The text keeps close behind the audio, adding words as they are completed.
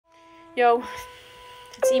Yo,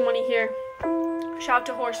 it's E-Money here. Shout out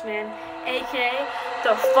to Horace Mann, aka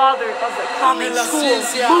the father of the comic school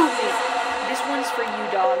movement. This one's for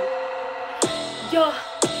you, dog.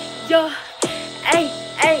 Yo,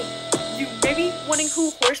 hey. You may be wondering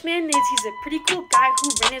who Horace Mann is. He's a pretty cool guy who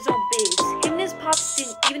ran his own biz. Him and his pops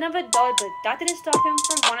didn't even have a dollar, but that didn't stop him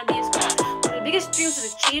from wanting to be a scholar. One of the biggest dreams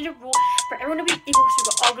was to change a rule for everyone to be equal so we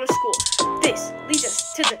could all go to school. This leads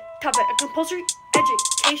us to the topic of compulsory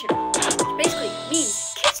education, which basically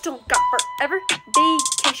means kids don't got forever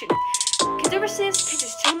vacation. Kids over 6 can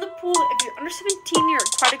just chill in the pool. If you're under 17, you're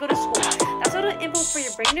required to go to school. That's all the info for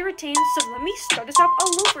your brain to retain, so let me start this off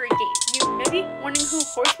all over again. You may be wondering who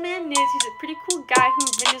Horace Mann is. He's a pretty cool guy who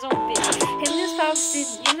ran his own biz. Him and his pops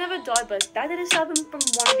didn't even have a dollar, but that didn't stop him from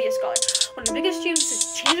wanting to be a scholar. One of the biggest dreams is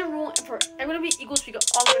to change the rule and for everyone to be equal so we can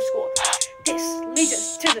all go to school. This leads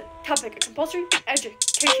us to the topic of compulsory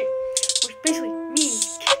education, which basically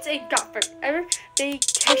means kids ain't got forever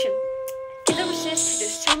vacation. Kids over 6 can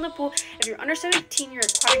just chill in the pool. If you're under 17, you're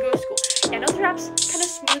required to go to school. Yeah, I know the rap's kind of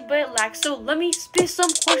smooth, but it lacks. So let me spit some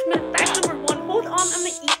Horace Mann facts. Number 1, hold on, I'm gonna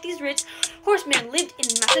eat these Ritz. Horace Mann lived in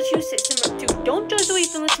Massachusetts. Number 2, don't judge the way you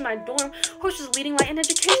feel in my dorm. Horace was leading light in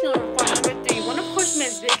educational reform. Number 3, one of Horace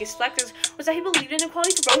Mann's biggest factors was that he believed in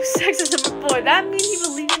equality for both sexes. Number 4, that means he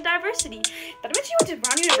believed in diversity. That means you went to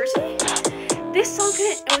Brown University? This song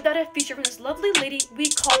couldn't end without a feature from this lovely lady we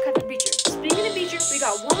call Captain Beecher. Speaking of Beecher, we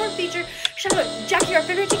got one more feature. Shout out to Jackie, our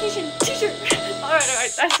favorite education teacher.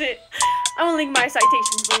 Alright, that's it. I'm gonna link my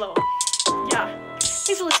citations below. Yeah.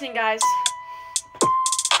 Thanks for listening, guys.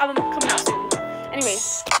 Album coming out soon.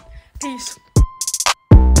 Anyways, peace.